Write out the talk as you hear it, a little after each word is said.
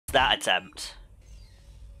That attempt.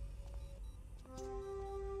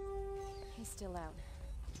 He's still out,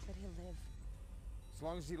 but he'll live. As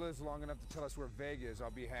long as he lives long enough to tell us where Vega is,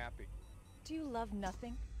 I'll be happy. Do you love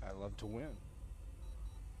nothing? I love to win.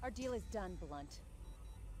 Our deal is done, Blunt.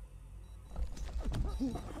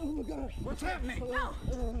 Oh my gosh! What's happening? No!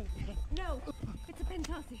 No! It's a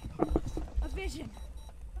Pentasi. A vision.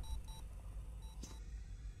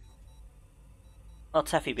 Well,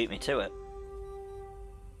 Teffy beat me to it.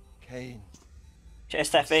 Kane. Cheers,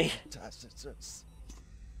 Teffy.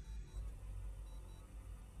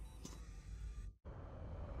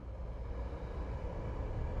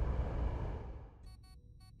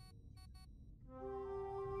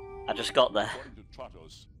 I just got there. According to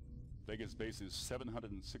Tratos, Vega's base is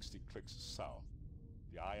 760 clicks south.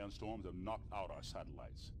 The ion storms have knocked out our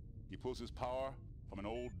satellites. He pulls his power from an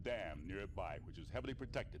old dam nearby, which is heavily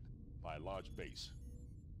protected by a large base.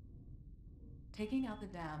 Taking out the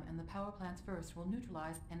dam and the power plants first will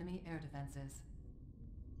neutralize enemy air defenses.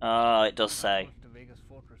 Oh, it does say. The Vegas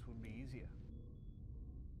fortress would be easier.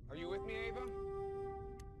 Are you with me, Ava?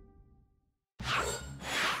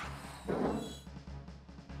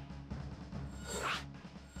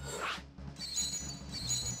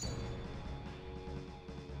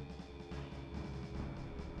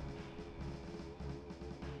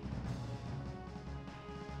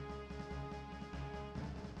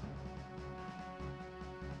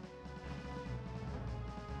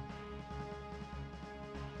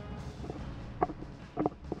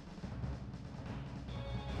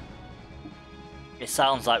 It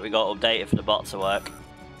sounds like we got updated for the bot to work.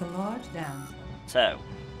 The large dams. So,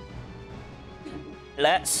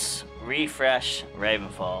 let's refresh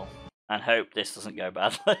Ravenfall and hope this doesn't go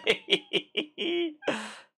badly.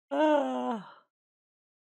 I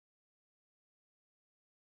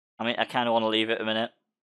mean, I kind of want to leave it a minute.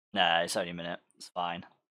 Nah, it's only a minute. It's fine.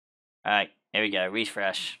 Alright, here we go.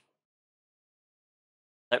 Refresh.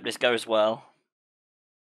 Hope this goes well.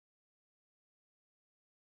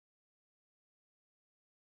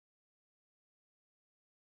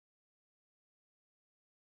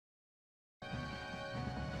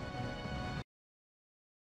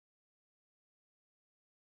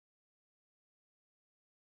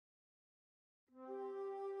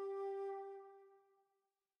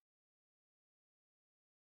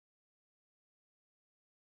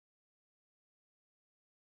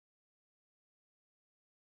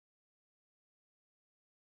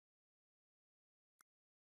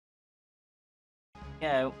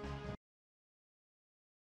 Go.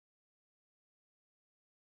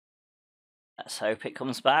 Let's hope it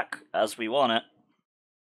comes back as we want it.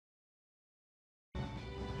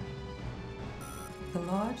 The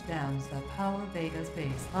large dams that power Vega's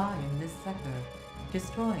base lie in this sector.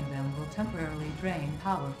 Destroying them will temporarily drain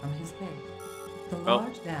power from his base. The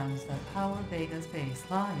large dams that power Vega's base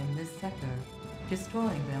lie in this sector.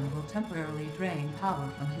 Destroying them will temporarily drain power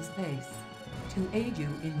from his base. To aid you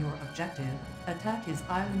in your objective, attack his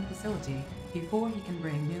island facility before he can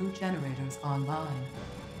bring new generators online.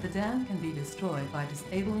 The dam can be destroyed by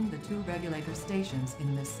disabling the 2 regulator stations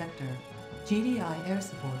in this sector. GDI air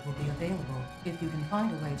support will be available if you can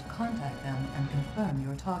find a way to contact them and confirm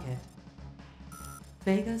your target.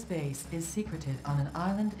 Vega's base is secreted on an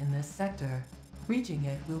island in this sector. Reaching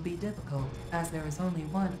it will be difficult as there is only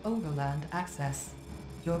one overland access.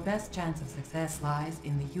 Your best chance of success lies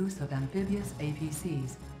in the use of amphibious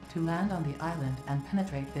APCs to land on the island and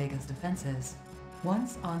penetrate Vega's defenses.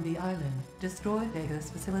 Once on the island, destroy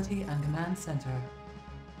Vega's facility and command center.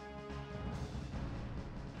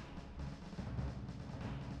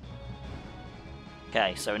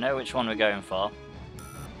 Okay, so we know which one we're going for.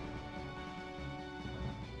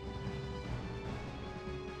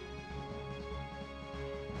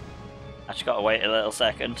 I just gotta wait a little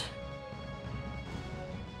second.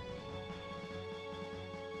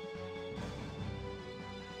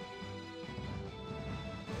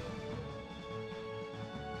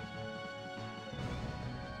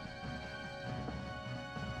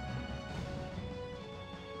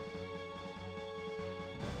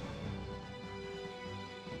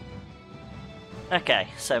 Okay,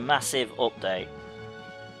 so massive update.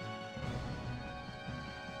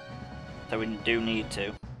 So we do need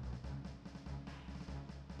to.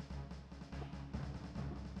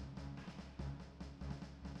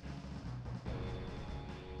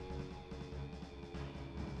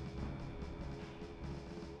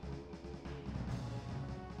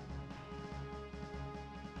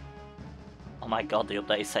 Oh my god, the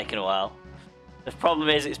update's taking a while. The problem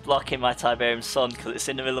is it's blocking my Tiberium Sun because it's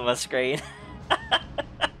in the middle of my screen.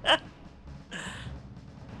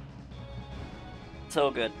 It's all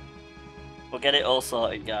good. We'll get it all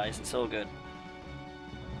sorted, guys. It's all good.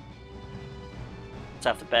 Just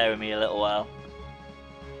have to bear with me a little while.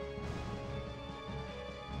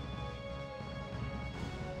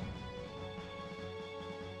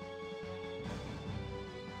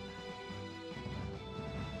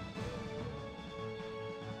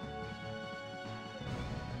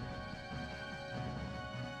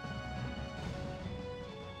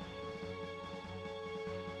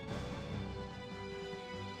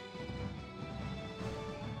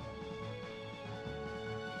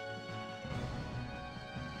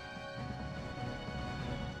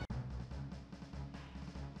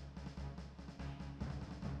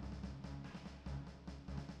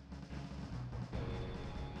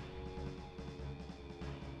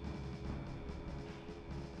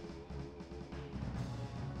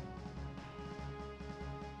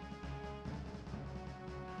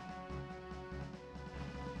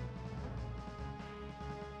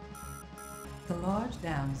 The large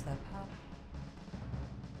dams that power.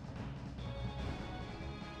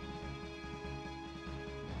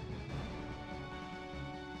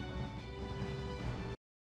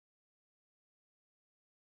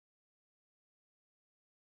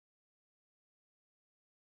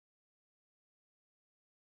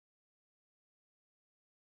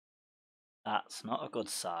 That's not a good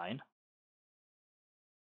sign.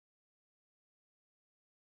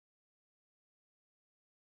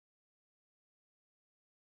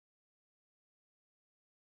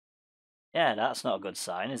 Yeah, that's not a good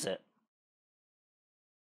sign, is it?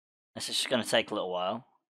 This is just going to take a little while.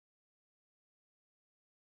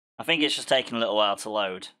 I think it's just taking a little while to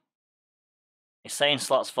load. It's saying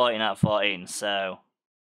slots 14 out of 14, so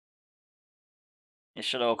it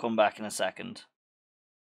should all come back in a second.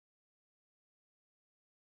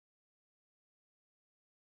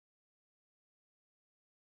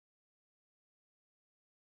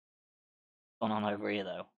 What's going on over here,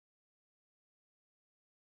 though?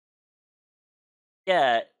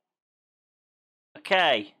 Yeah.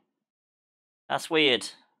 Okay. That's weird.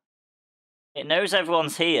 It knows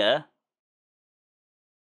everyone's here,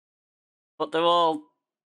 but they're all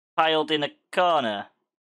piled in a corner.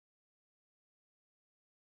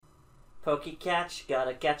 Pokey catch,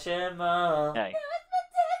 gotta catch 'em all. Okay.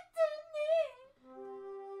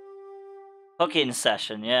 Hooking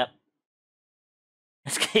session, yep.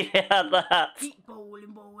 Let's keep it at that. Keep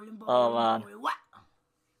bowling, bowling, bowling, Oh, man. bowling. What?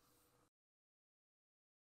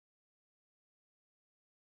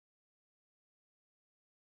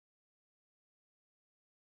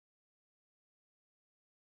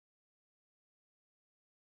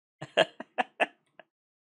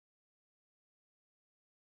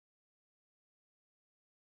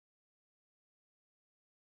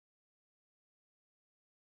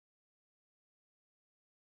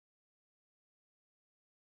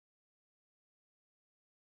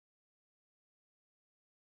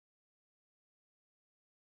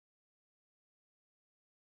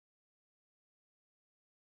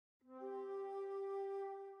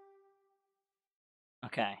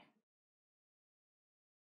 Okay.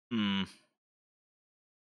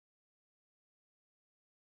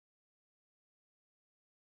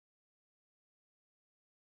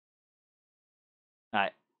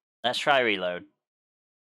 Right. Let's try reload.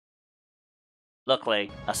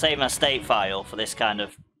 Luckily, I saved my state file for this kind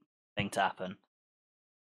of thing to happen.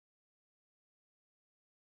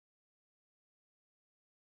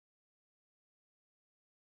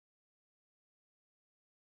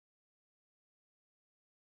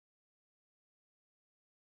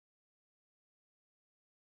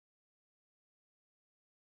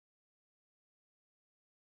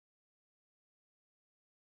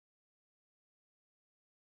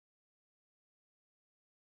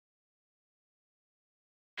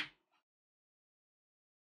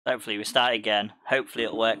 Hopefully we start again. Hopefully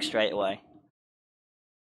it'll work straight away.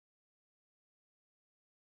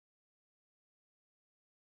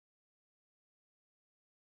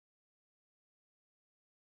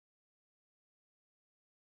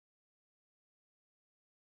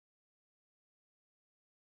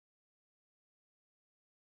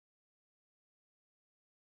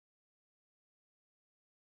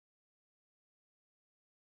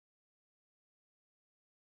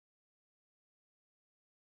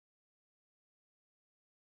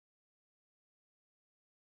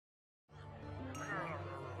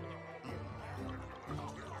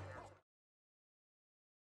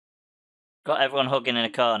 Got everyone hugging in a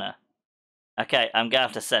corner. Okay, I'm gonna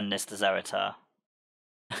have to send this to Zeratar.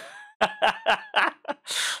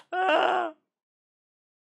 I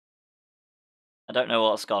don't know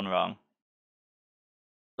what's gone wrong.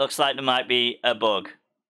 Looks like there might be a bug.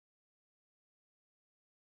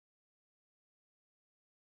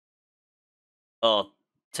 Or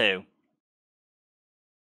 2.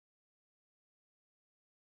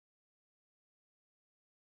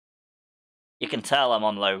 You can tell I'm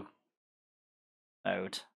on low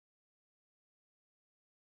mode.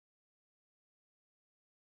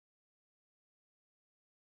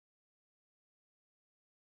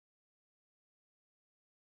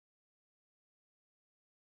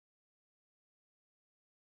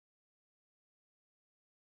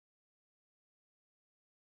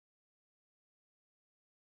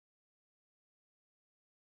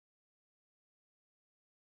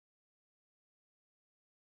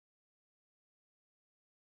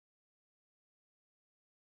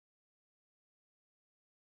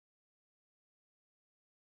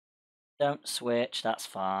 Don't switch, that's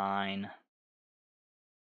fine.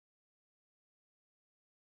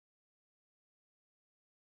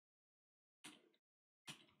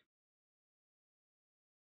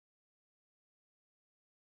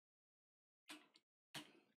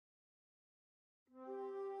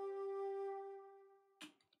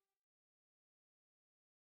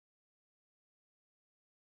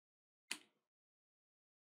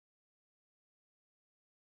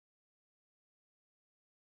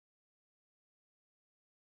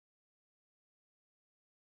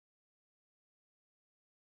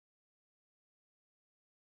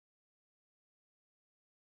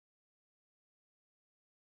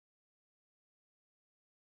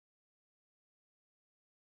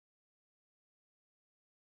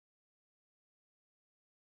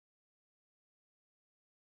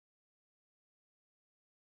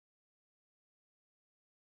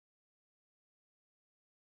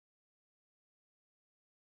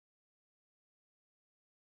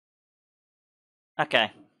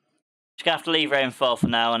 Okay. Just gonna have to leave rainfall for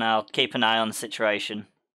now, and I'll keep an eye on the situation.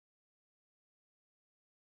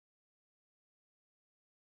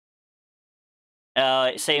 Oh,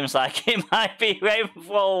 it seems like it might be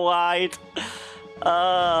rainfall wide.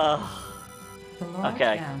 The large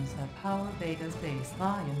Okay. dams that power Vega's base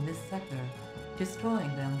lie in this sector.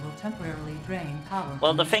 Destroying them will temporarily drain power.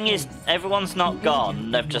 Well, from the this thing is, base. everyone's not The gone.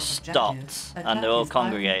 agent They've with just your stopped, objective and attack they're all his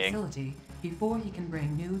island congregating. facility before he can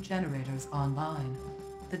bring new generators online.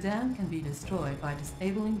 The dam can be destroyed by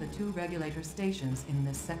disabling the 2 regulator stations in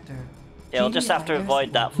this sector. Yeah, we'll just have to GDI air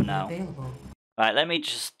avoid that support for will be now. available. Right, let me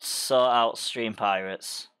just sort out Stream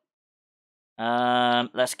Pirates.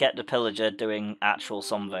 Let's get the Pillager doing actual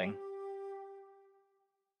something.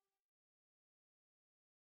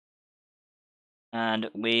 And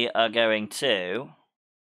we are going to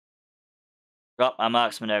drop our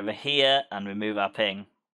marksman over here and remove our ping.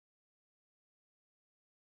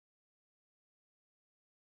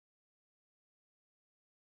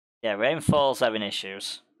 Yeah, rainfall's having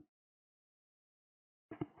issues.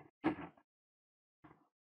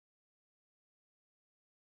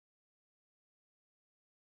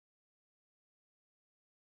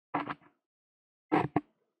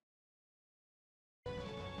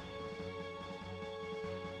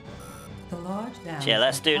 The large dams So yeah,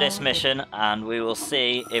 let's that do this power mission, and we will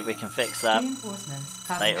see if we can fix that Reinforcements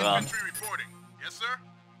have later on. Infantry reporting. Yes, sir?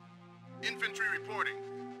 Infantry reporting.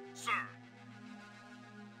 Sir.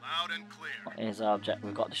 Loud and clear. What is our object?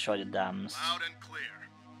 We've got destroyed the dams. Loud and clear.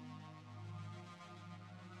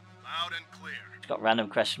 Loud and clear. It's got random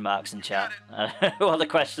question marks in chat. I don't know what the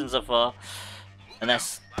questions are for.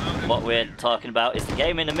 Unless what we're talking about is the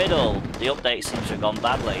game in the middle. The update seems to have gone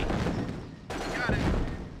badly. You got it.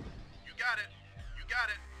 You got it. You got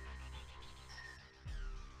it.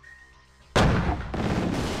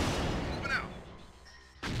 Moving out.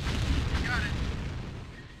 You got it.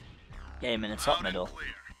 Game in the top Loud middle. and clear.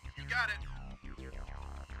 You got it.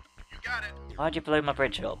 You got it. Why'd you blow my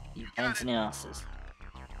bridge up? You pains in the asses.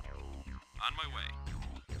 On my way.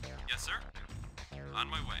 Yes, sir? On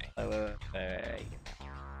my way. Wait.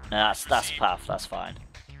 No, that's path, that's fine.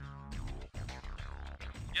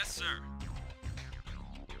 Yes, sir.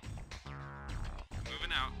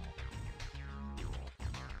 Moving out.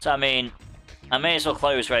 So I mean, I may as well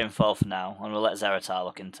close rainfall for now, and we'll let Zeratar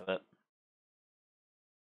look into it.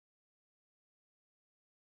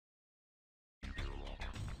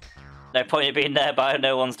 No point in being there, but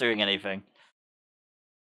no one's doing anything.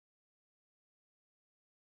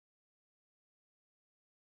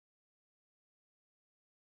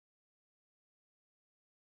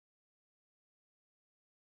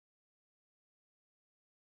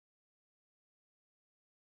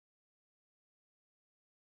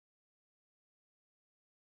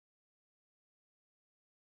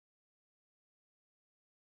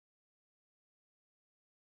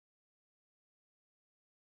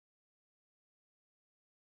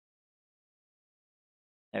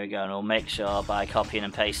 There we go, and we'll make sure by copying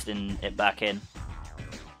and pasting it back in.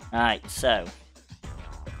 Right, so.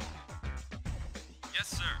 Yes,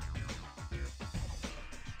 sir.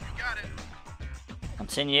 You got it.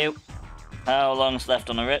 Continue. How long's left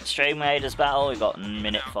on the Stream Raiders battle? We've got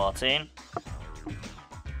minute 14. On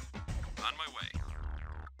my way.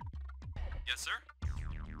 Yes, sir.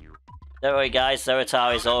 Don't worry guys,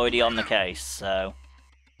 Zeratar is already on the case, so...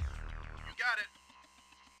 You got it.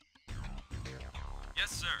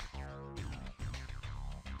 Yes, sir.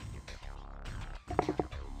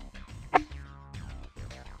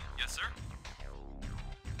 Yes, sir.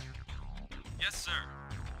 Yes, sir.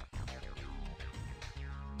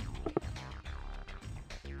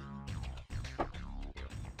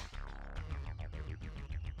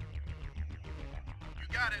 You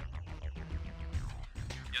got it.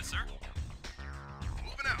 Yes, sir.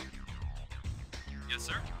 Moving out. Yes,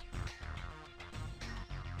 sir.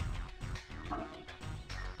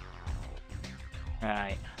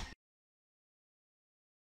 Right.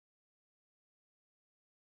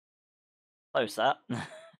 Close that.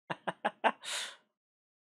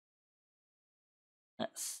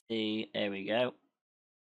 Let's see, there we go.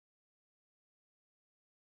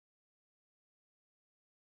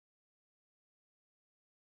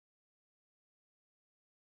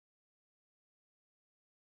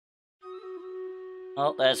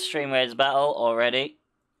 Oh, there's Stream Raiders battle already.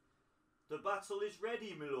 The battle is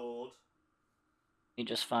ready, my lord. He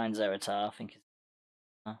just finds Zeratar, I think.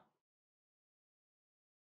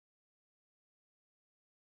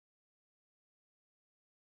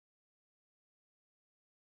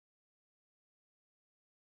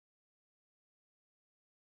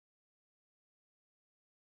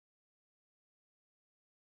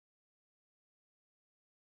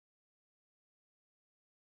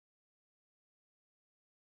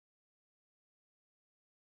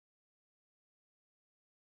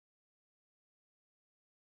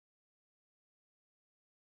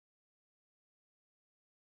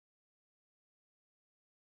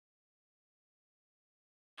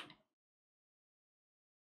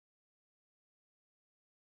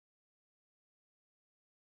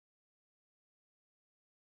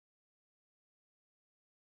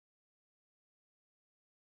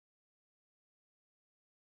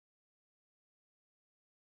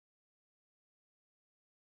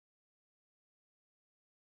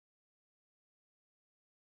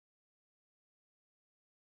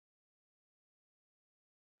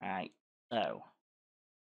 Right, so.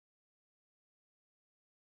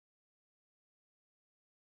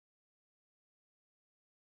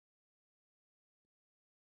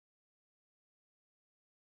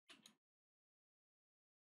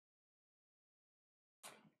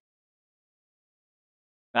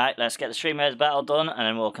 Right, let's get the Stream Raiders battle done and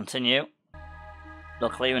then we'll continue.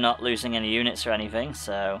 Luckily, we're not losing any units or anything,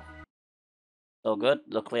 so. It's all good.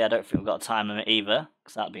 Luckily, I don't think we've got a time limit either,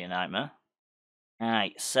 because that'd be a nightmare.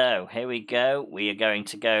 Right, so here we go. We are going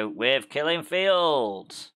to go with Killing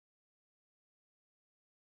Fields.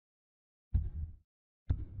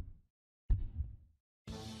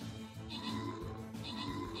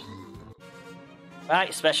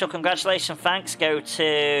 Right, special congratulations, thanks go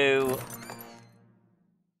to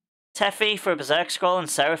Teffy for a Berserk Scroll and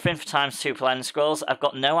Seraphim for ×2 Planet Scrolls. I've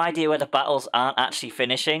got no idea whether battles aren't actually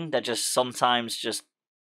finishing. They're just sometimes just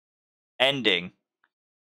ending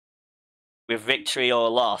with victory or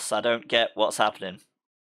loss. I don't get what's happening.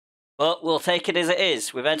 But we'll take it as it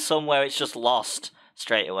is. We've had some where it's just lost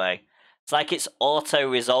straight away. It's like it's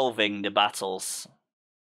auto-resolving the battles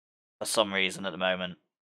for some reason at the moment.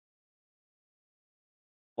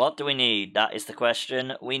 What do we need? That is the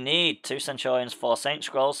question. We need 2 Centurions, 4 Saint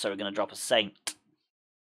Scrolls, so we're going to drop a Saint.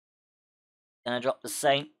 Going to drop the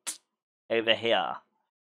Saint over here.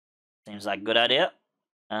 Seems like a good idea.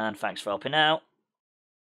 And thanks for helping out.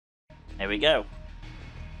 Here we go.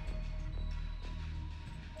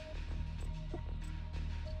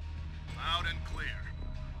 Loud and clear.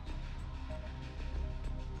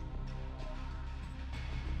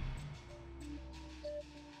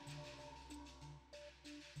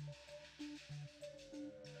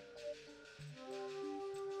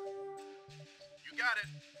 You got it.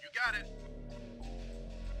 You got it.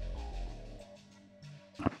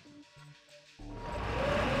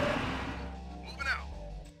 Moving out.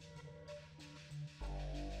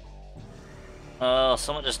 Oh,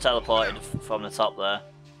 someone just teleported from the top there.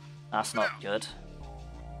 That's not good.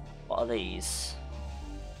 What are these?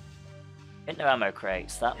 In their ammo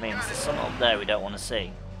crates. That means there's something up there we don't want to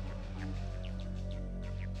see.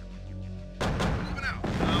 Moving out.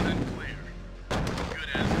 Loud and clear. Good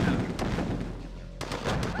as done.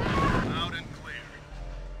 Loud and clear.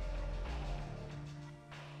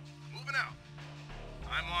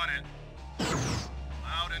 on it.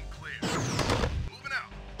 Loud and clear. Moving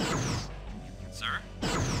out. Sir?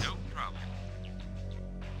 No problem.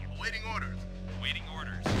 Awaiting orders. Awaiting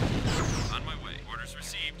orders. On my way. Orders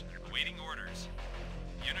received. Awaiting orders.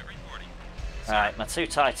 Unit reporting. Alright, my 2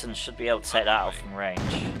 Titans should be able to take that out from range.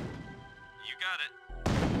 You got it.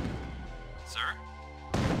 Sir?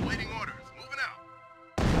 Awaiting orders. Moving out.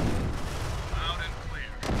 Loud and clear.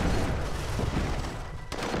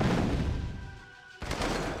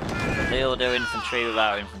 They'll do infantry with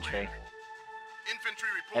our infantry. Infantry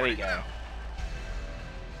There we reporting go. now.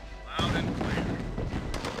 Loud and clear.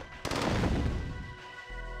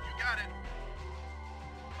 You got it.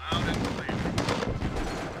 Loud and clear.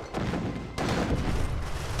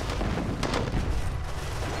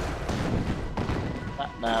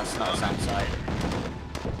 No, it's not a SAM site.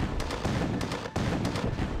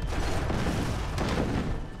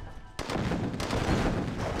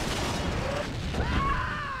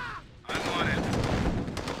 I'm on it.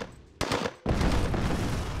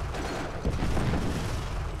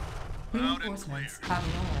 Loud and clear. Reinforcements have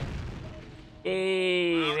arrived.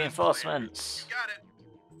 Yay, reinforcements. You got it.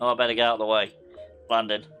 Oh, I better get out of the way.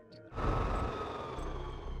 Landing.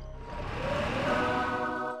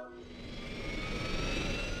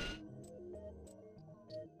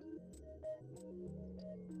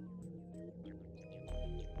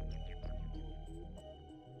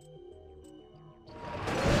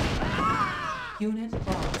 Unit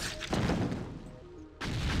lost.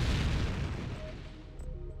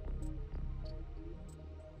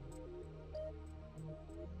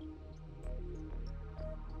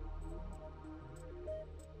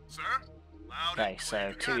 Sir? Loud Okay, and so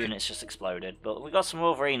clear. 2 Got it. units just exploded, but we got some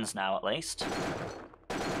Wolverines now at least.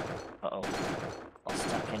 Uh-oh. I'll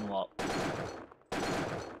stack in what?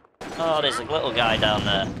 Oh, there's a little guy down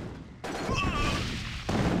there.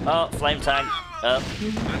 Oh, flame tank. Oh,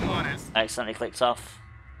 I'm on it. accidentally clicked off.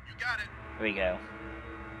 You got it. Here we go.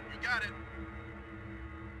 You got it.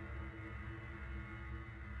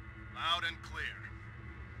 Loud and clear.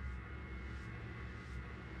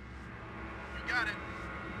 You got it.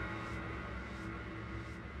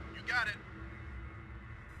 You got it.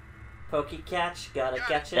 Pokey catch, gotta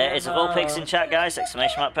catch it. There is a Vulpix in chat, guys.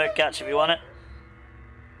 Exclamation mark poke catch if you want it.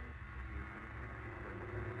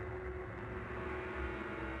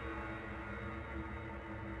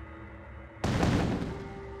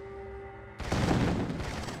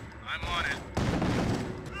 I'm on it.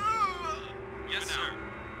 Yes, sir.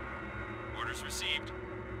 Orders received.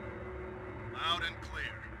 Loud and clear.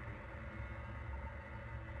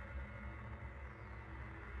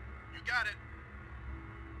 You got it.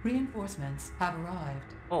 Reinforcements have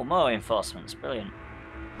arrived. Oh, more reinforcements. Brilliant.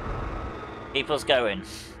 Keep us going.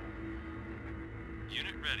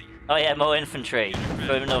 Unit ready. Oh yeah, more infantry.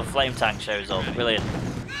 So another flame tank shows up. Brilliant.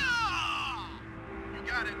 You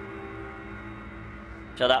got it.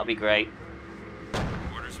 So that'll be great.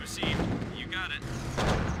 Orders received. You got it. You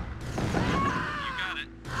got it.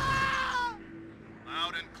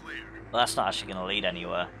 Loud and clear. Well, that's not actually going to lead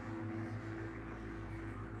anywhere.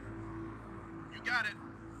 You got it.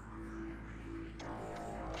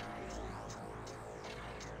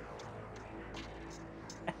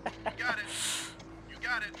 You got it. You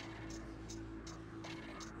got it.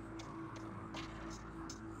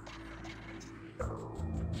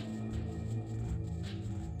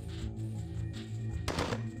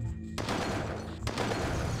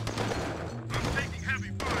 I'm taking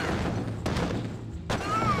heavy fire.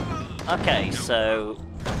 Okay, so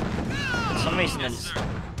for some reason Yes, sir.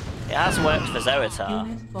 it has worked for Zeratar.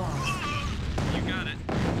 Unit lost. You got it.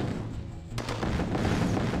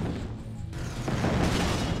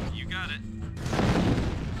 You got it.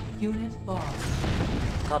 Unit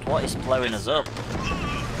lost. God, what is blowing us up? I'm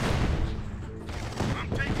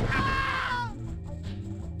taking heavy fire.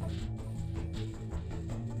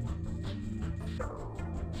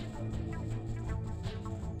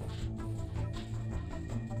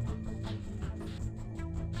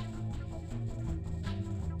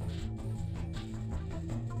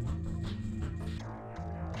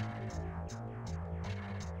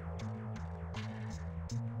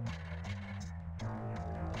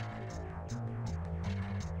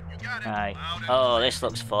 You got it. Right. Loud and Oh, clear. this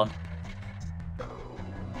looks fun.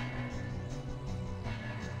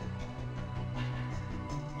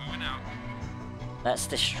 Moving out. Let's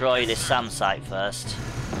destroy this SAM site first.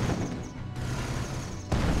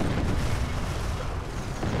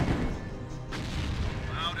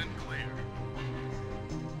 Loud and clear.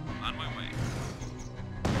 On my way.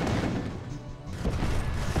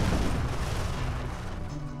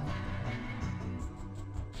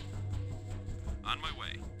 On my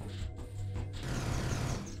way.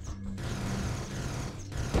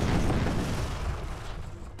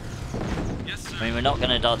 I mean, we're not going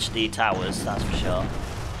to dodge the towers, that's for sure.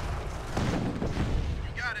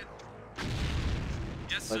 You got it.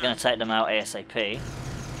 Yes, sir. We're going to take them out ASAP.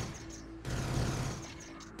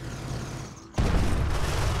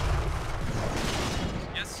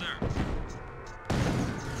 Yes, sir.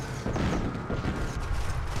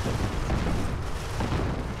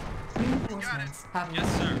 Reinforcements have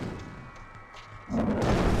Yes, sir.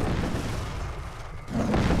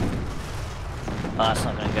 Oh, that's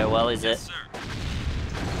not going to go well, is Yes, it? sir.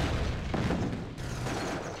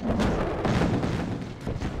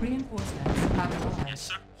 Reinforcements have arrived. Yes,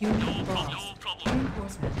 sir. Unit No lost. problem. No problem.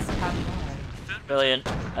 Reinforcements have arrived. Brilliant.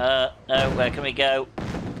 No, where can we go?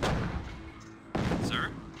 Sir?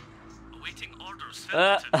 Awaiting orders.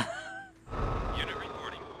 Uh, Unit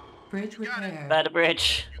reporting. Bridge repaired. better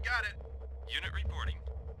bridge. You got it. Unit reporting.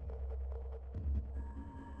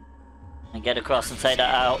 And get across and take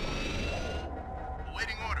that out.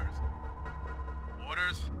 Awaiting orders.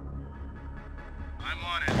 Orders. I'm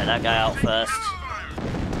on it. Take that guy out first. Fire.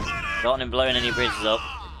 Don't want him blowing any bridges up.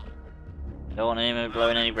 Don't want him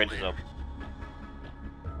blowing any bridges up.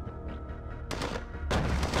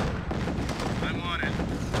 I'm on it.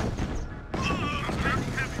 I'm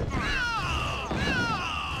taking heavy fire.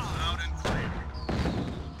 Loud and clear.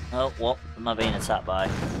 Oh, what am I being attacked by?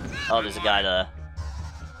 Oh, there's a guy there.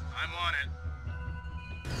 I'm on it.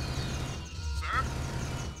 Sir?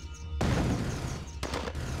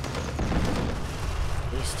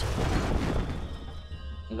 These two.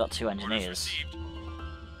 We've got two Orders engineers. received.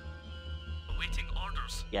 Awaiting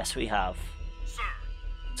orders. Yes, we have. Sir.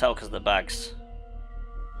 Tell because of the bags.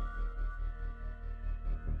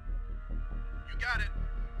 You got it.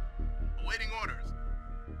 Awaiting orders.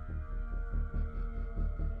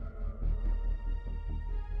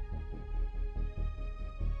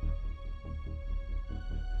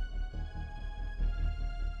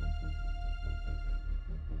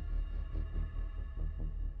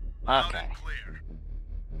 Loud Okay. and clear.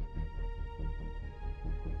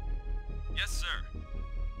 Yes, sir.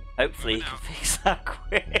 Hopefully you Moving can out. fix that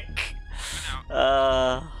quick. Moving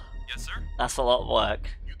out. Yes, sir. That's a lot of work.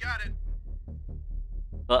 You got it.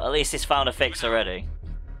 But at least he's found a fix already.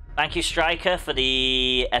 Thank you, Striker, for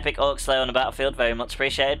the epic Orc Slayer on the battlefield. Very much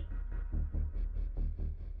appreciated.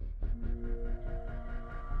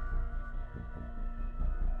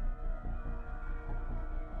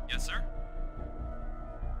 Yes, sir.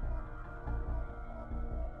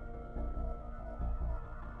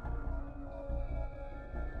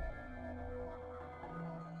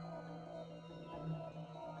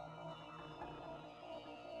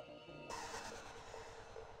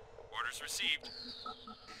 Orders received.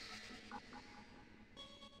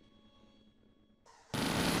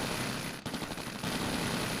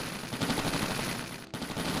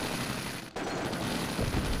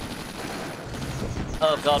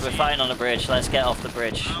 Oh god, we're fighting on the bridge. Let's get off the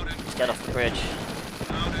bridge. Let's get off the bridge.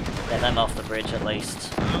 Loud and clear. Get them off the bridge at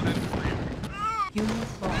least. Loud and clear.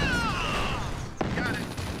 Unit lost. Got it.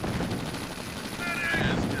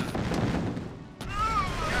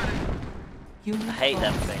 Got it. Unit I hate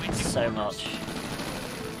them lost. things so much.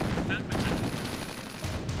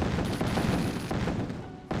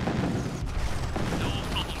 No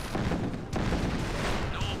problem.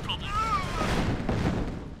 No problem.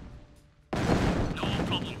 No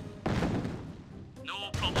problem. No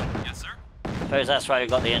problem. Yes, sir. Suppose that's why we've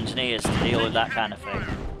got the engineers to deal with that kind of thing.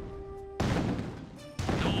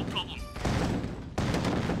 No problem.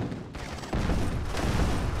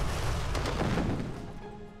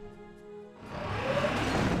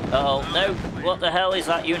 Oh no! What the hell is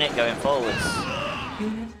that unit going forwards?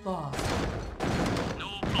 Unit lost. No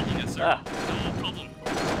problem. Yes, sir. Ah. No problem.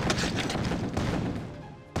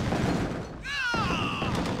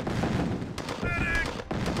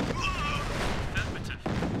 Affirmative.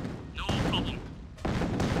 No problem.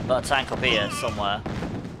 Got a tank up here somewhere.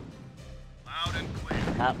 Loud and clear.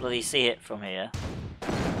 Can't bloody see it from here. No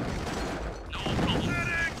problem.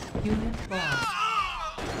 Unit lost.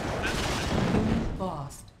 Unit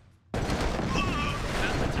lost.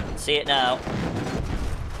 Affirmative. See it now.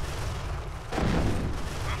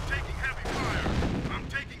 I'm taking heavy fire. I'm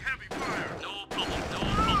taking heavy fire. No problem. No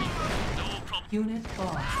problem. No problem. Unit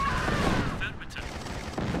lost. Affirmative.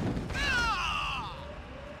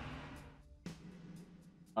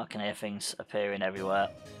 I can hear things appearing everywhere.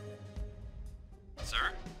 Sir?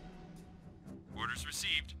 Orders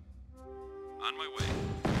received. On my way.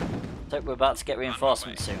 So we're about to get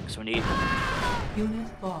reinforcements soon because we need them. Unit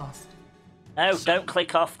lost. No, don't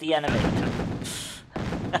click off the enemy. Moving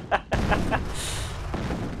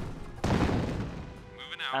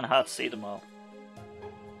And out. hard to see them all.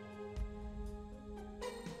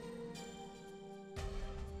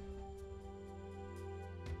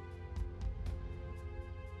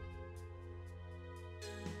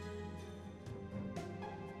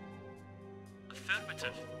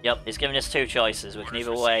 Affirmative. Yep, he's giving us two choices. We can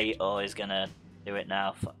either wait or he's gonna do it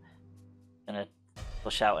now. Gonna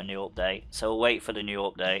push out a new update. So we'll wait for the new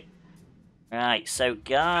update. Right, so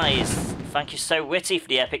guys, thank you so witty for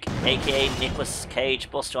the epic, aka Nicolas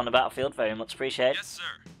Cage buster on the battlefield. Very much appreciated. Yes, sir.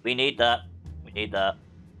 We need that. We need that.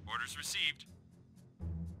 Orders received.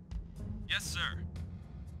 Yes, sir.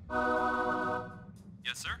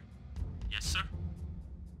 Yes, sir. Yes, sir.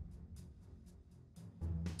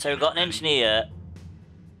 So we've got an engineer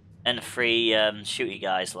and 3 shooty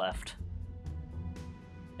guys left.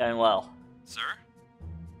 Going well. Sir.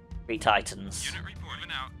 3 titans. Unit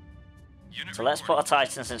reporting out. Unit So let's put our reporting.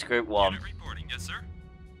 titans into group 1. Unit reporting. Yes, sir.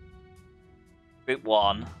 Group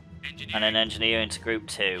 1. Engineering. And an engineer into group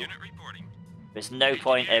 2. Unit reporting. There's no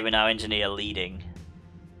point having our engineer leading.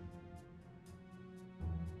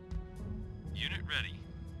 Unit ready.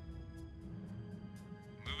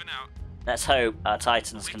 Moving out. Let's hope our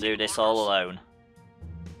titans can do this all alone.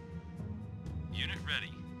 Unit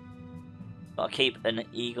ready. Gotta keep an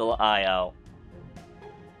eagle eye out.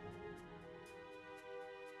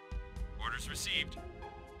 Orders received.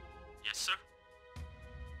 Yes, sir.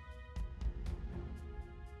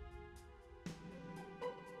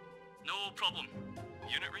 No problem.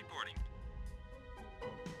 Unit reporting.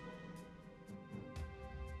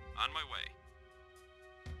 On my way.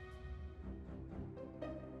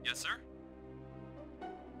 Yes, sir.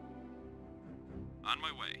 On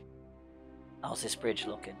my way. How's this bridge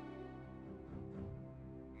looking?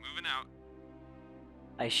 Moving out.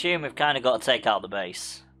 I assume we've kind of got to take out the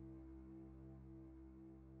base.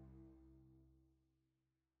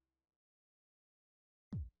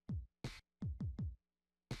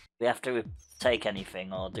 We have to take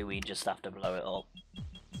anything, or do we just have to blow it up?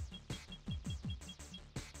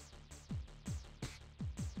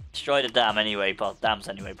 Destroy the dam anyway, dams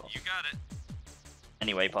anyway possible. You got it.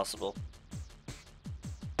 Anyway possible.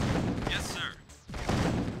 Yes, sir.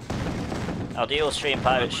 I'll deal with stream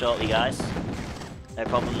pirates shortly, guys. No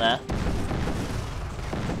problem there.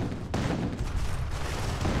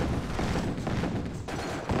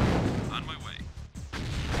 On my way.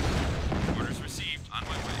 Orders received. On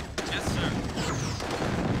my way. Yes, sir.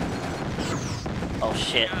 Oh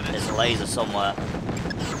shit, there's a laser somewhere.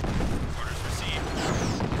 Orders received.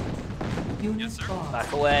 Unit Yes, sir. lost.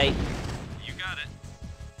 Back away. You got it.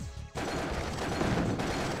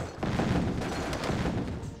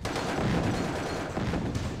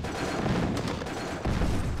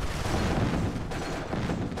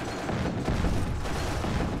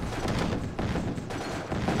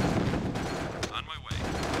 On my way.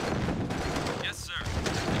 Yes, sir.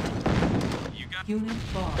 You got it. Unit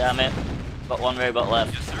lost. Damn it. Got 1 robot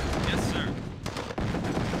left. Yes, sir. Yes, sir.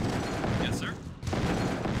 Yes, sir.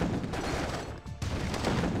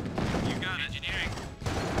 You got it. Engineering.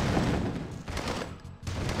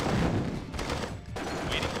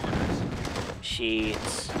 Waiting orders.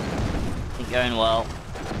 Sheets. Ain't going well.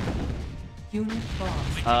 Unit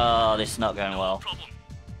lost. Oh, this is not going No well. problem.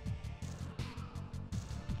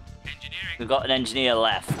 Engineering. We've got an engineer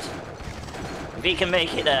left. If he can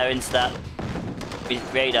make it there into that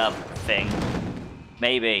radar thing,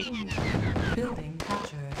 maybe. Building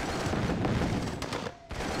captured.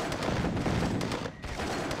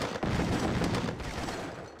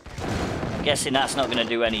 I'm guessing that's not going to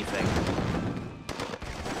do anything.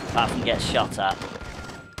 Apart from get shot at.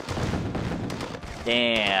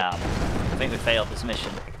 Damn. I think we failed this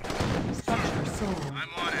mission. Structure sold. I'm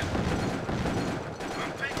on it.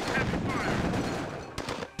 I'm taking heavy fire.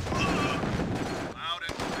 Loud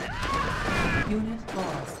and clear. Unit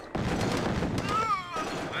lost.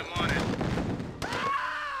 I'm on it.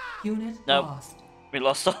 Unit Nope. lost. We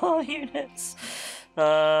lost all our units.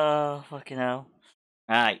 Fucking hell.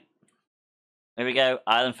 Right. Here we go.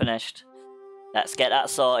 Island finished. Let's get that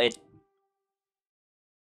sorted.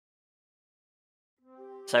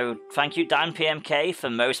 So, thank you Dan PMK for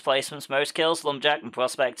most placements, most kills, Lumberjack and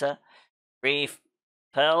Prospector. 3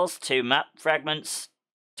 pearls, 2 map fragments,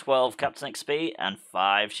 12 Captain XP, and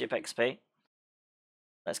 5 Ship XP.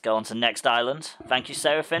 Let's go on to next island. Thank you,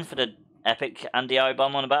 Seraphim, for the epic anti-air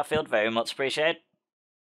bomb on the battlefield. Very much appreciated.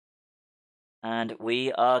 And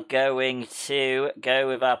we are going to go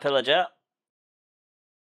with our pillager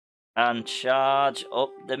and charge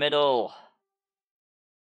up the middle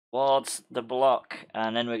towards the block,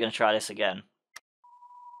 and then we're going to try this again.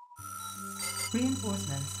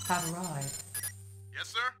 Reinforcements have arrived. Yes,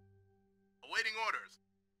 sir. Awaiting orders.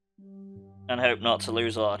 And hope not to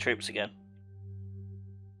lose all our troops again.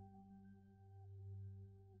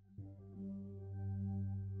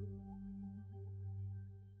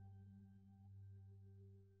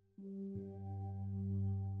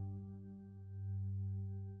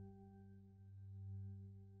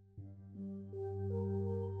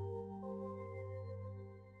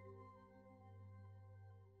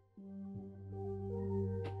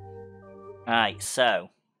 Right, so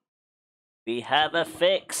we have a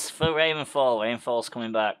fix for Ravenfall. Ravenfall's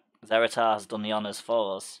coming back. Zeratar has done the honours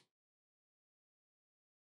for us.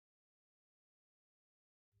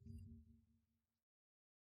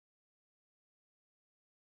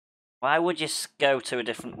 Why would you go to a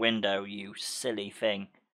different window, you silly thing?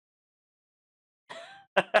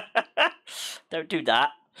 Don't do that.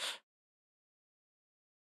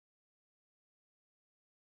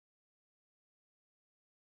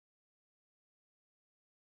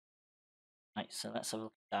 Right, so let's have a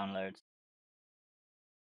look at downloads.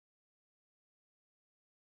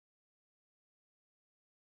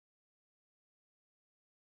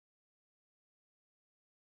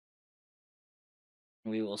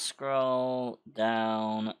 We will scroll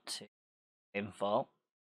down to info.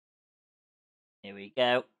 Here we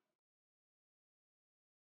go.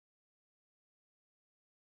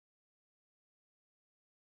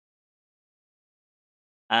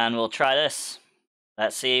 And we'll try this.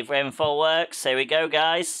 Let's see if Ravenfall works. Here we go,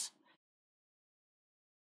 guys.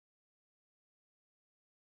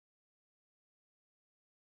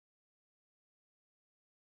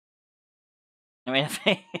 I mean,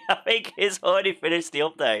 I think it's already finished the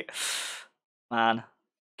update. Man.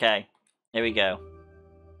 Okay, here we go.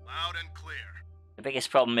 Loud and clear. The biggest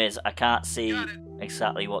problem is I can't see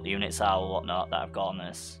exactly what the units are or whatnot that I've got on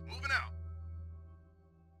this. Moving out.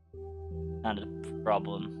 Kind of a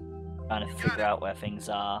problem. Trying to figure out where things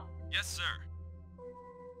are. Yes, sir.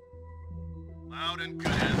 Loud and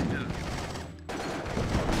good as done.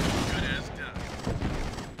 Good as done.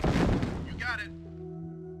 You got it.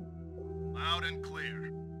 Loud and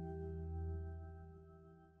clear.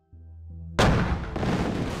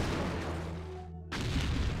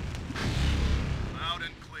 Loud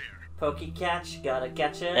and clear. Pokecatch, gotta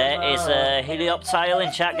catch it. There is a Helioptile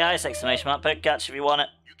in chat, guys. Exclamation mark Pokecatch if you want it.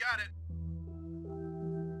 You got it.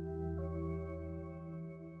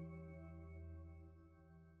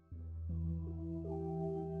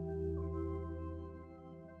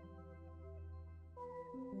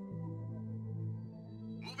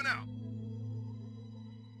 Moving out.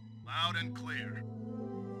 Loud and clear.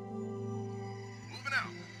 Moving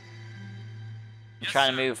out. I'm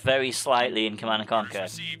trying to move very slightly in Command Conquer.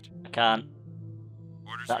 Received. I can't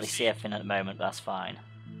Orders exactly see received. everything at the moment, but that's fine.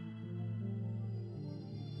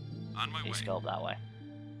 On my way. Please go up that way.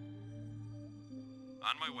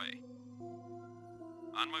 On my way.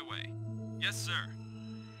 On my way. Yes, sir.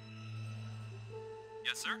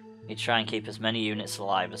 Yes, sir. You try and keep as many units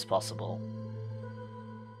alive as possible.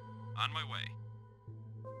 On my way.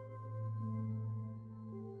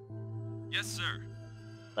 Yes, sir.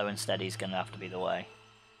 Slow and steady is going to have to be the way.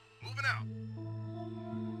 Moving out.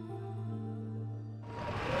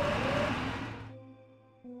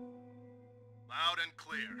 Loud and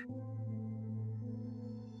clear.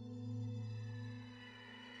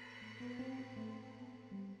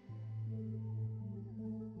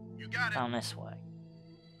 You got it. Down this way.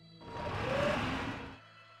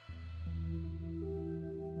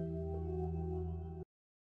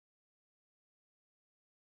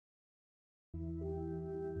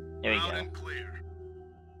 Here we Loud go. and clear.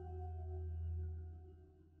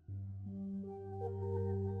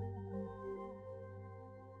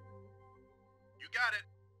 You got it.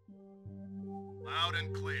 Loud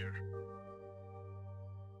and clear.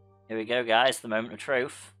 Here we go, guys. The moment of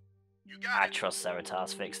truth. You got I it. trust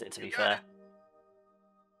Zeratar's fixed it, to be You got fair.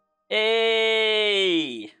 it.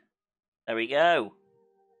 Hey! There we go.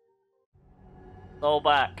 It's all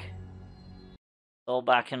back. It's all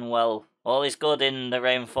back and well. All is good in the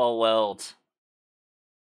Rainfall world.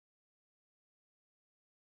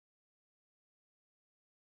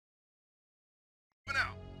 Moving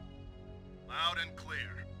out. Loud and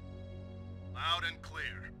clear. Loud and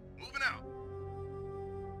clear. Moving out.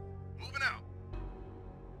 Moving out.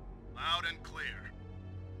 Loud and clear.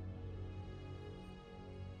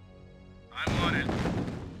 I'm on it.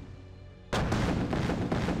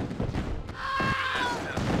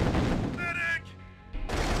 Medic!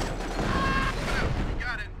 Moving out. You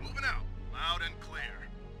got it. Moving out. Loud and clear.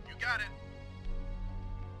 You got it.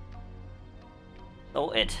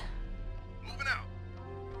 Sorted. Moving out.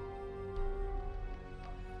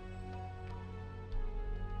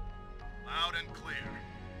 Loud and clear.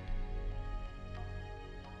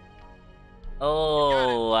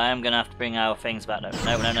 Oh, I am gonna have to bring our things back. No,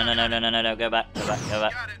 no. Go back. Got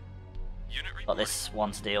it. Unit Got report. this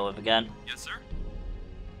one to deal with again. Yes, sir.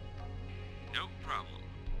 No problem.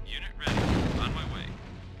 Unit ready. On my way.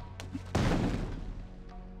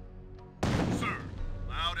 Sir,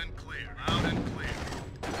 loud and clear. Loud and clear.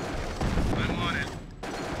 I'm on it.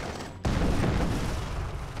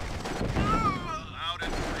 Loud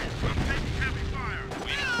and clear. I'm taking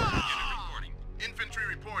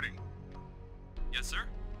reporting. Yes, sir.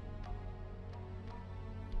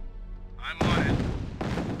 I'm on it.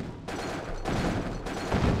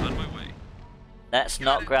 On my way. Let's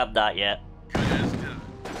not grab that yet. Good as done.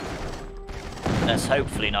 Let's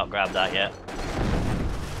hopefully not grab that yet.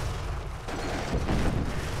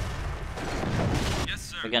 Yes,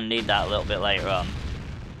 sir. We're gonna need that a little bit later on.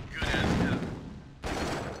 Good as done.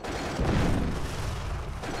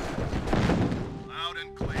 Loud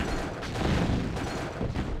and clear.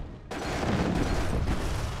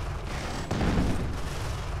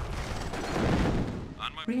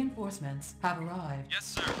 On my... Reinforcements have arrived. Yes,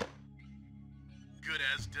 sir. Good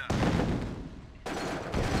as done.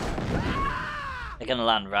 They're gonna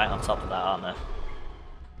land right on top of that, aren't they?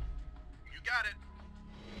 You got it.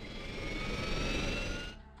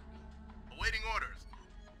 Awaiting orders.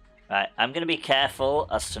 Right, I'm gonna be careful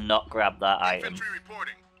as to not grab that item. Infantry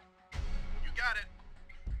reporting. You got it.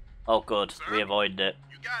 Oh good, Sir? we avoided it.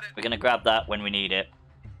 You got it. We're gonna grab that when we need it.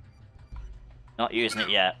 Not using it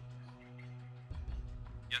yet.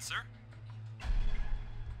 Yes, sir.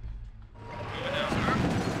 Moving out, Sir?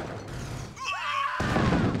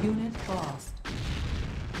 Unit lost.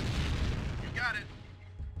 You got it.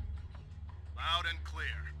 Loud and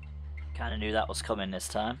clear. Kinda knew that was coming this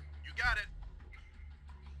time. You got it.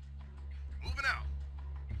 Moving out.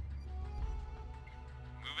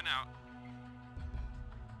 Moving out.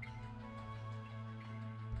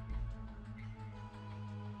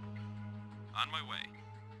 On my way.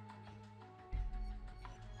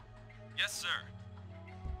 Yes, sir.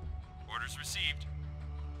 Orders received.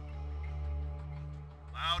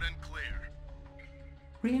 Loud and clear.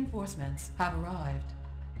 Reinforcements have arrived.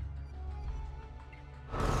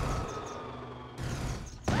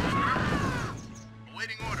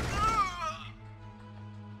 Awaiting order.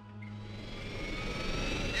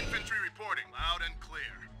 Infantry reporting. Loud and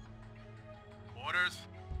clear. Orders.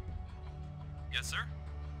 Yes, sir.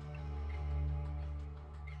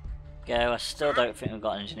 Go, I still don't think we've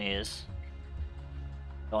got engineers.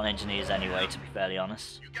 Don't want engineers anyway, to be fairly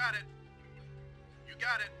honest. You got it. You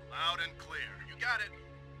got it. Loud and clear. You got it.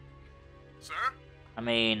 Sir? I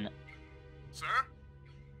mean, Sir?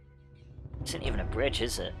 this isn't even a bridge,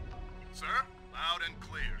 is it? Sir? Loud and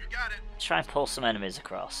clear. You got it. Try and pull some enemies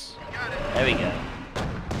across. You got it. There we go.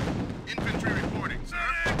 Infantry reporting, sir.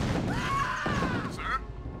 Sir?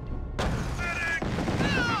 Medic! I'm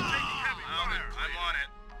taking heavy fire. I'm on it.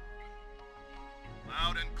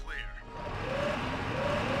 Loud and clear.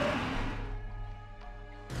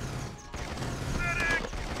 Medic!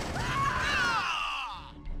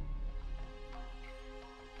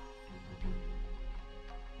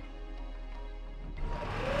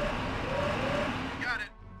 You got it.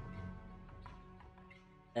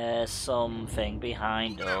 There's something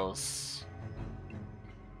behind us.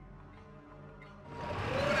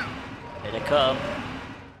 Moving out. Here they come.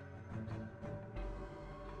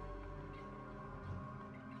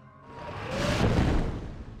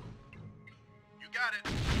 You got it.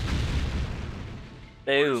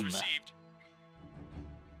 Boom. Orders received.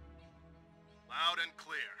 Loud and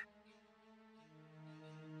clear.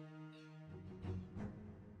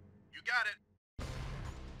 You got it.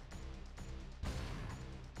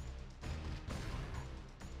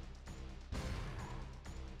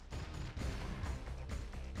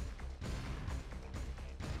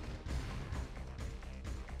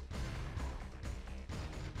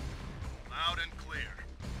 Loud and clear.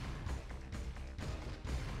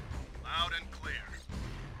 Loud and clear.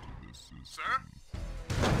 Sir?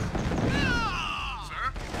 Sir?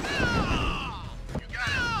 You got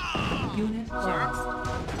it. Unit lost.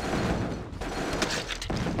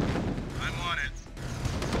 I'm on it.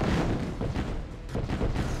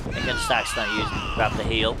 I think I just accidentally grab the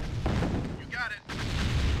heal. You got it.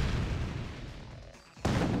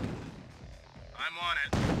 I'm on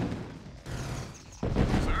it.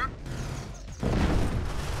 Sir?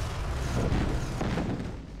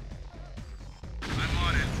 I'm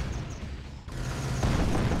on it.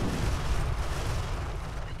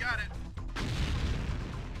 You got it.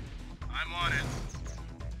 I'm on it.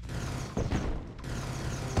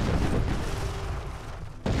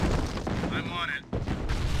 I'm on it.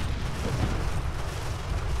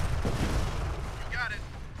 You got it.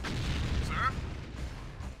 Sir?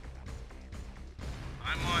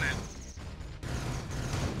 I'm on it.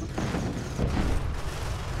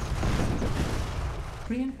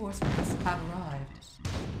 Reinforcements have arrived.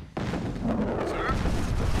 Sir?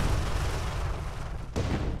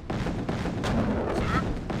 Sir?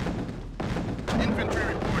 Infantry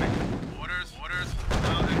reporting. Orders. Orders.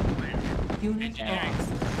 Loud and clear. Unit Engineering.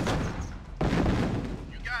 lost.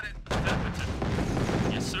 You got it. Affirmative.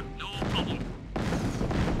 Yes, sir. No problem.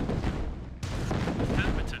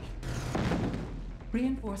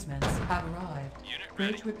 Reinforcements have arrived. Unit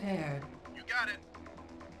ready. Bridge repaired. You got it.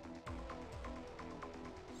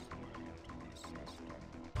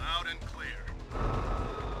 Loud and clear.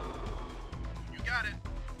 You got it.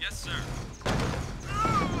 Yes, sir.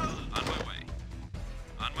 On my way.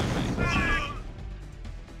 On my way.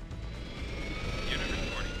 Unit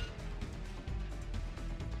reporting.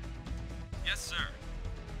 Yes, sir.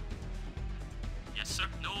 Yes, sir.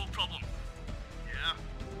 No problem. Yeah.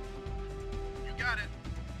 You got it.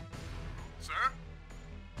 Sir?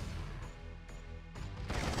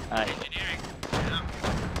 Alright. Engineering. Yeah.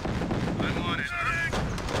 I'm on it.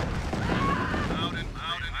 Loud and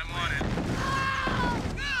I'm on it.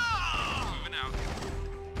 Moving out.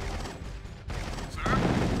 Sir?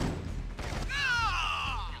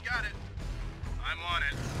 You got it. I'm on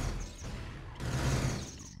it.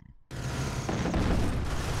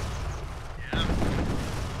 Yeah.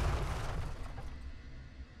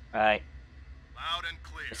 Right. Loud and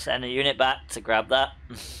clear. Send a unit back to grab that.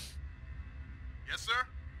 Yes, sir?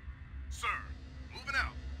 Sir. Moving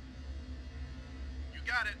out. You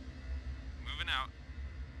got it. Moving out.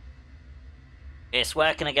 It's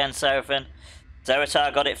working again, Seraphin.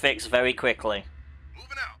 Zeratar got it fixed very quickly.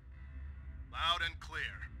 Moving out. Loud and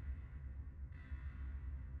clear.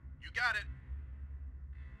 You got it.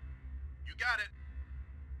 You got it.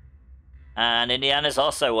 And Indiana's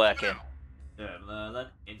also working.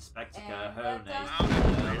 Inspector Loud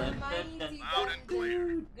and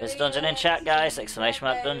clear. There's dungeon in chat, guys. Exclamation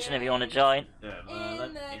mark dungeon if you want to join. You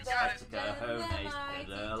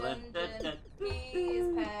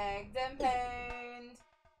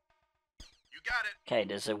got it. Okay,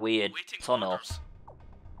 there's a weird Waiting tunnel. orders.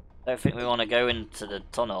 Don't think we want to go into the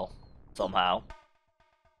tunnel somehow.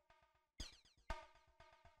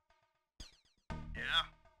 Yeah.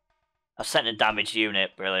 I've sent a damaged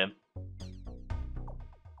unit. Brilliant.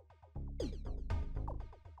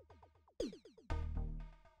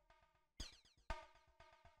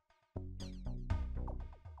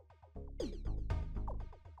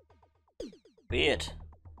 Weird.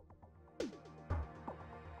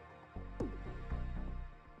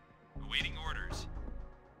 Awaiting orders.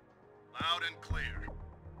 Loud and clear.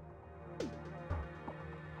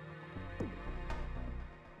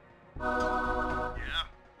 Yeah.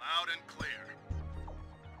 Loud and clear.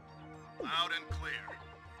 Loud and clear.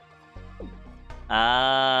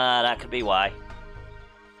 Ah, that could be why.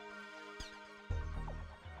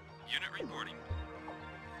 Unit reporting.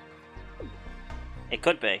 It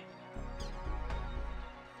could be.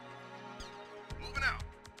 Moving out.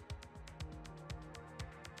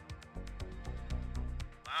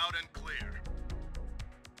 Loud and clear.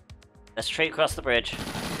 Let's retreat across the bridge. You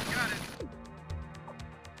got it.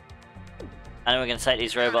 And we're going to take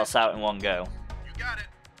these robots out in one go. You got it.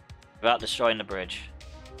 Without destroying the bridge.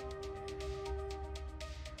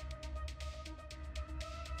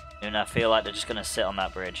 And I feel like they're just going to sit on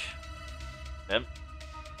that bridge. Boom.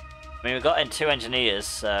 I mean, we've got in 2 engineers,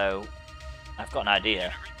 so I've got an idea.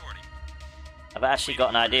 Unit reporting. I've actually got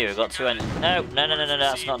an idea. We've got 2 No,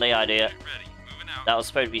 that's not the idea. Unit ready. Moving out. That was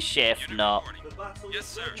supposed to be shift, Unit not reporting. Yes,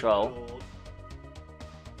 sir. control.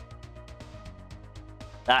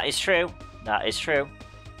 That is true. That is true.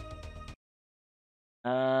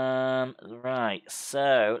 Right,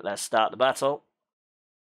 so let's start the battle.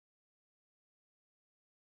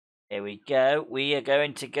 Here we go. We are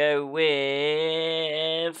going to go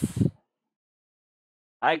with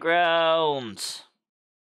high ground.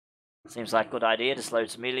 Seems like a good idea. Just load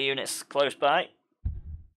some melee units close by.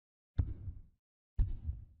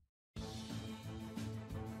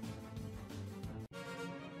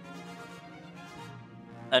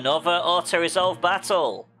 Another auto-resolve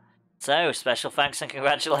battle. So, special thanks and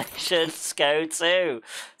congratulations go to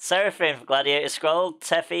Seraphim for Gladiator Scroll,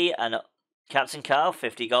 Teffy and Captain Carl,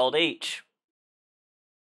 50 gold each.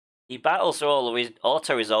 The battles are all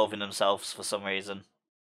auto-resolving themselves for some reason.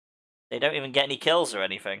 They don't even get any kills or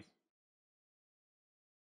anything.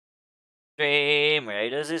 Dream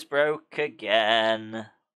Raiders is broke again.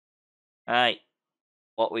 Right,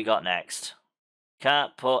 what we got next?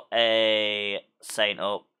 Can't put a Saint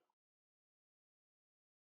up.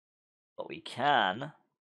 But we can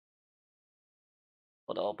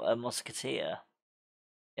put up a Musketeer.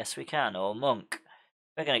 Yes, we can, or Monk.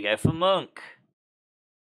 We're going to go for Monk.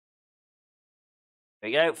 Here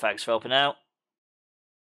we go, thanks for helping out.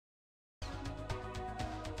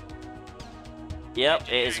 Yep,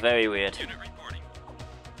 it is very weird. Unit reporting.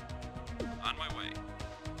 On my way.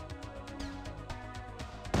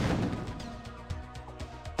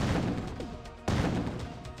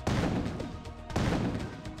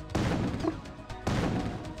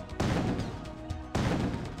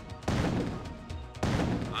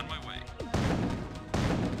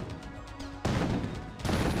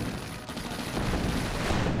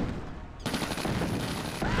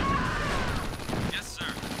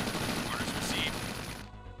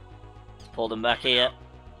 Pull them back here.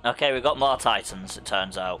 Okay, we've got more Titans, it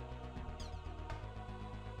turns out.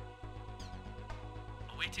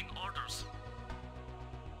 Awaiting orders.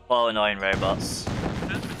 Four annoying robots.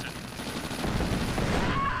 Affirmative.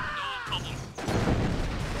 No problem.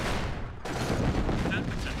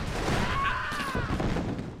 Affirmative. Affirmative.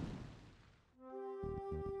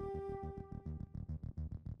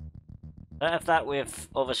 I don't have that with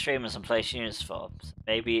other streamers and place units for.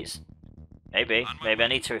 Maybe it's... Maybe I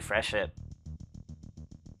need to refresh it.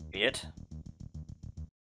 Weird.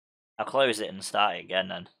 I'll close it and start it again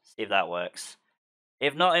then. See if that works.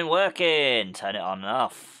 If not in working, turn it on and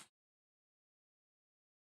off.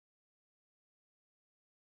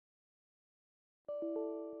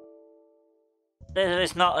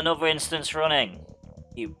 There's not another instance running.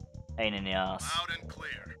 You pain in the arse. Loud and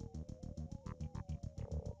clear.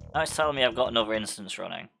 Now it's telling me I've got another instance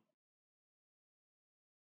running.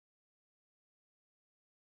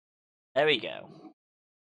 There we go.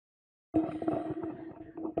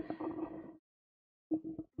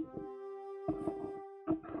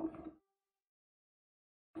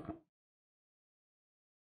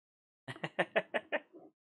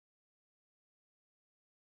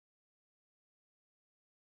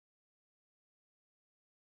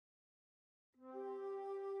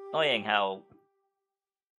 Annoying how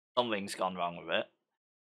something's gone wrong with it.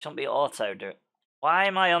 Shouldn't be auto do it. Why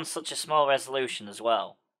am I on such a small resolution as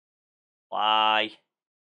well? Why?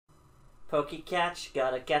 Pokey catch,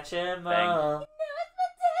 gotta catch 'em all.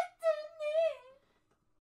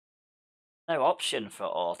 No option for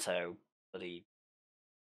auto, bloody.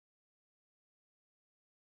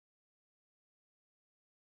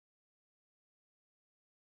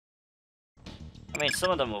 I mean,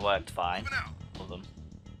 some of them will work fine. All of them.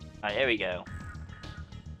 Alright, here we go.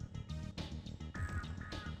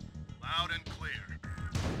 Loud and clear.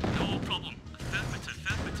 No problem. Affirmative.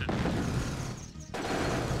 Affirmative.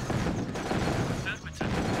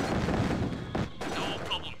 Affirmative. No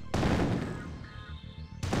problem.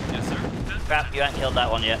 Yes, sir. Affirmative. Crap, you haven't killed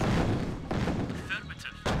that one yet.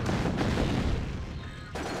 Affirmative.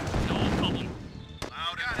 No problem.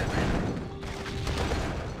 Loud and clear.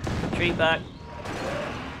 Retreat back.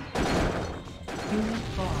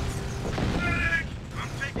 Unit lost. Medic!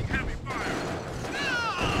 I'm taking heavy fire.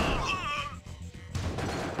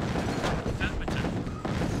 Affirmative.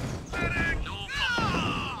 Medic! No problem.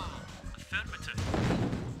 Affirmative.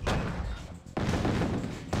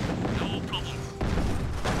 No problem.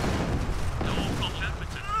 No problem.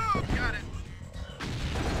 Affirmative. Got it.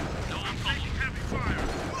 No I'm problem. taking heavy fire.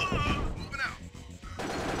 Moving out.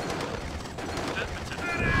 Affirmative.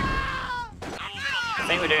 Medic! No I problem.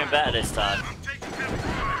 think we're doing better this time. I'm taking heavy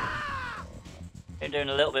fire. We're doing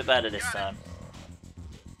a little bit better this time.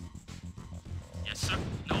 Yes, sir.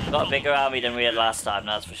 No Got a problem. bigger army than we had last time,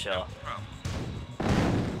 that's for sure. Problem.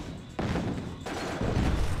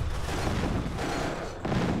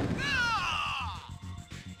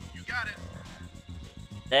 You got it.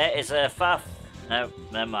 There is a far... No,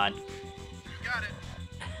 never mind. You got it.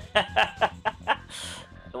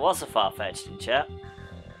 There was a far-fetched in chat.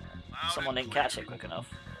 Loud Someone and didn't clear. catch it quick enough.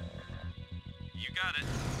 You got it.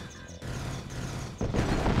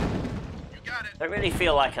 You got it. I don't really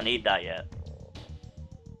feel like I need that yet.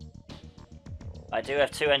 I do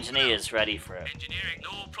have 2 engineers ready for it. Engineering,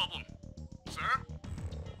 no problem. Sir?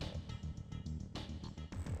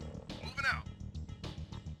 Moving out.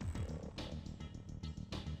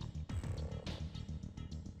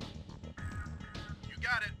 You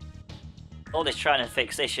got it. All this trying to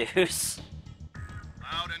fix issues.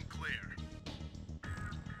 Loud and clear.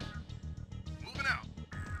 Moving out.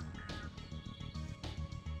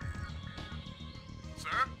 Sir?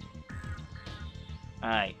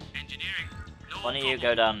 Alright, Engineering, no one of problem. you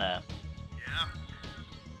go down there. Yeah.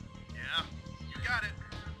 Yeah. You got it.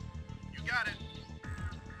 You got it.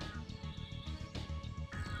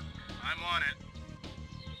 I'm on it.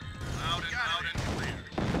 Loud and clear.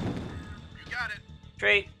 You got it.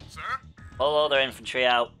 Retreat. Sir? Pull all their infantry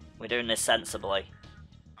out. We're doing this sensibly.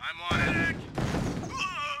 I'm on it.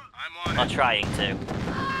 I'm on Not it. trying to. Sir?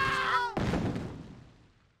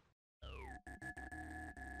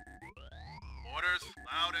 Orders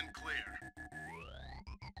loud and clear.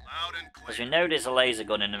 Loud and Because clear. we know there's a laser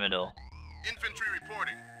gun in the middle. Infantry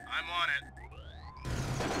reporting. I'm on it.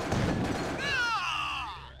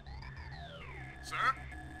 Sir?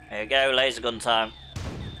 Here we go, laser gun time.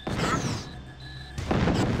 Sir?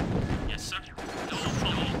 Yes, sir. No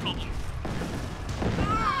problem. No problem.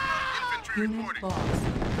 Infantry Unit reporting. lost.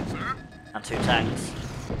 Sir? And 2 tanks.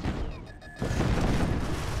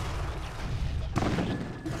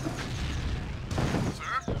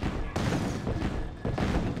 Sir?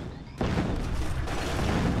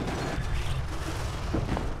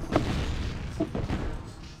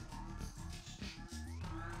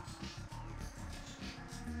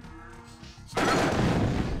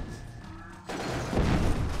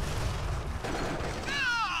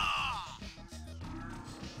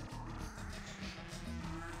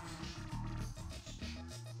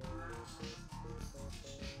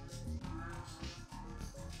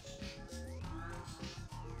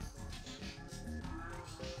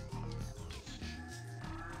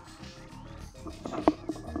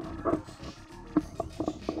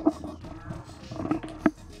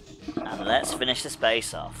 finish this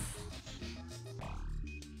base off.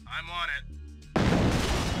 I'm on it.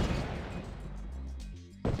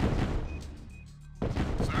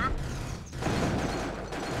 Sir?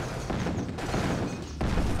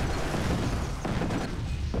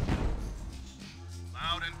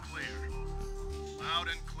 Loud and clear. Loud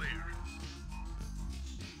and clear.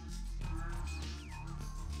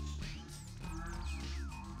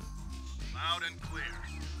 Loud and clear.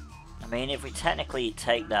 I mean, if we technically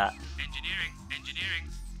take that Engineering.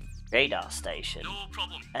 radar station, No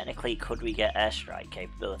problem. technically could we get airstrike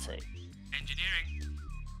capability? Engineering.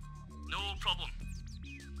 No problem.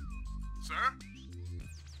 Sir?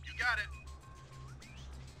 You got it.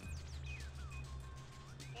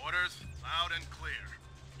 Orders loud and clear.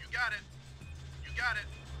 You got it. You got it.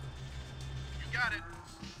 You got it.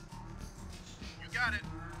 You got it.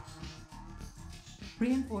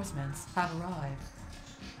 Reinforcements have arrived.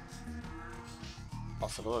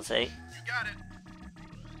 Possibility. You got it.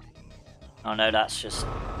 Oh no, that's just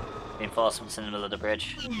reinforcements in the middle of the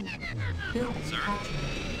bridge. Building Sir. captured.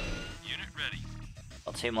 Unit ready.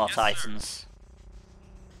 Got 2 more Yes, sir. Titans.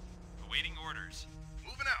 Awaiting orders.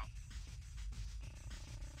 Moving out.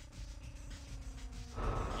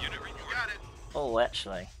 Unit You reporting. got it. Oh,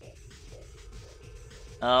 actually.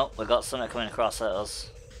 Oh, we got something coming across at us.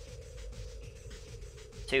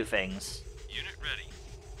 2 things. Unit ready.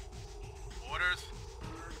 Orders.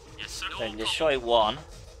 Yes, sir. No So problem. destroy 1.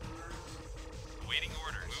 Awaiting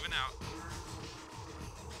orders. Moving out.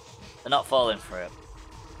 They're not falling for it.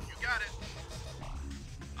 You got it.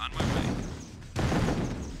 On my way.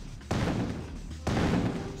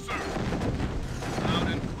 Sir. Loud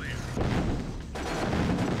and clear.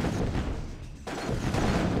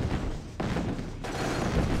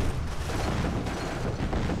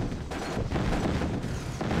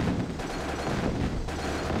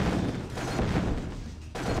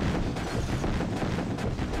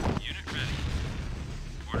 Unit ready.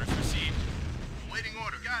 Orders received. Waiting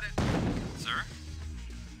order. Got it. Sir?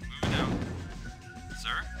 Moving out.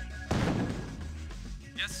 Sir?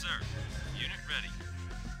 Yes, sir. Unit ready.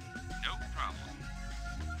 No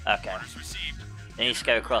problem. Okay. Orders received. They need to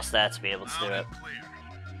go across there to be able to do Loud it. and clear.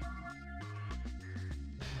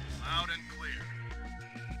 Loud and clear.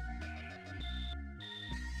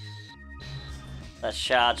 Let's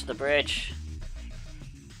charge the bridge.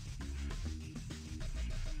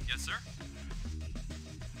 Yes, sir.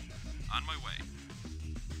 On my way.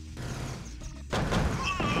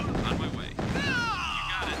 On my way. You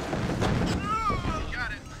got it. You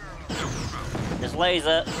got it. No problem. There's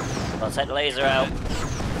laser. I'll take the laser out.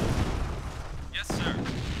 Yes, sir.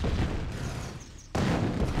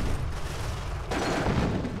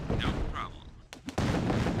 No problem.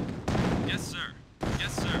 Yes, sir.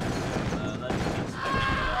 Yes, sir.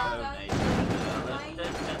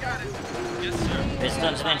 Got it. Yes, sir. There's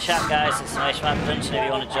dungeon in chat, guys. Exclamation mark dungeon if you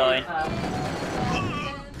want to join.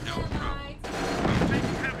 No problem.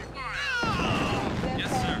 Taking heavy fire.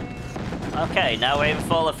 Yes, sir. Okay, now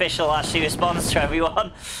Ravenfall official actually responds to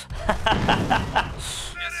everyone.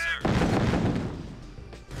 Yes, sir.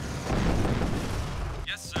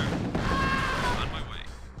 Yes, sir. On my way.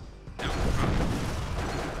 No problem.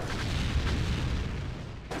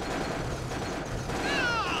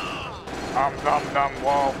 Dum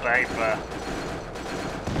wallpaper.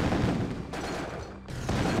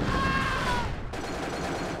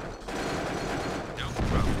 No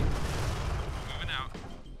problem. Moving out.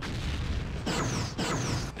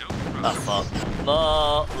 No problem. Oh fuck.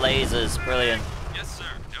 More lasers, brilliant. Yes,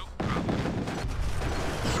 sir. No problem.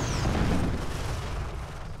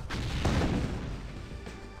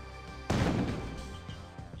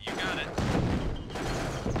 You got it.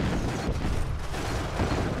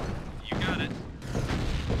 You got it.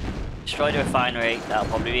 Destroy the refinery, that'll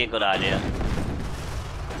probably be a good idea.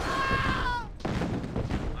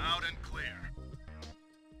 Loud and clear.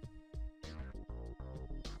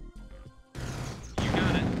 You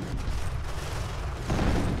got it.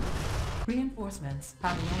 Reinforcements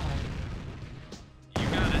have arrived. You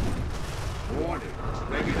got it. Warning.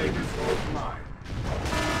 Regulators offline.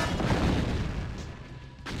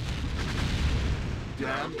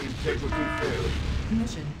 Dam integrity failed.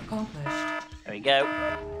 Mission accomplished. There we go.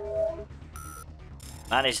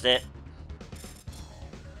 Managed it.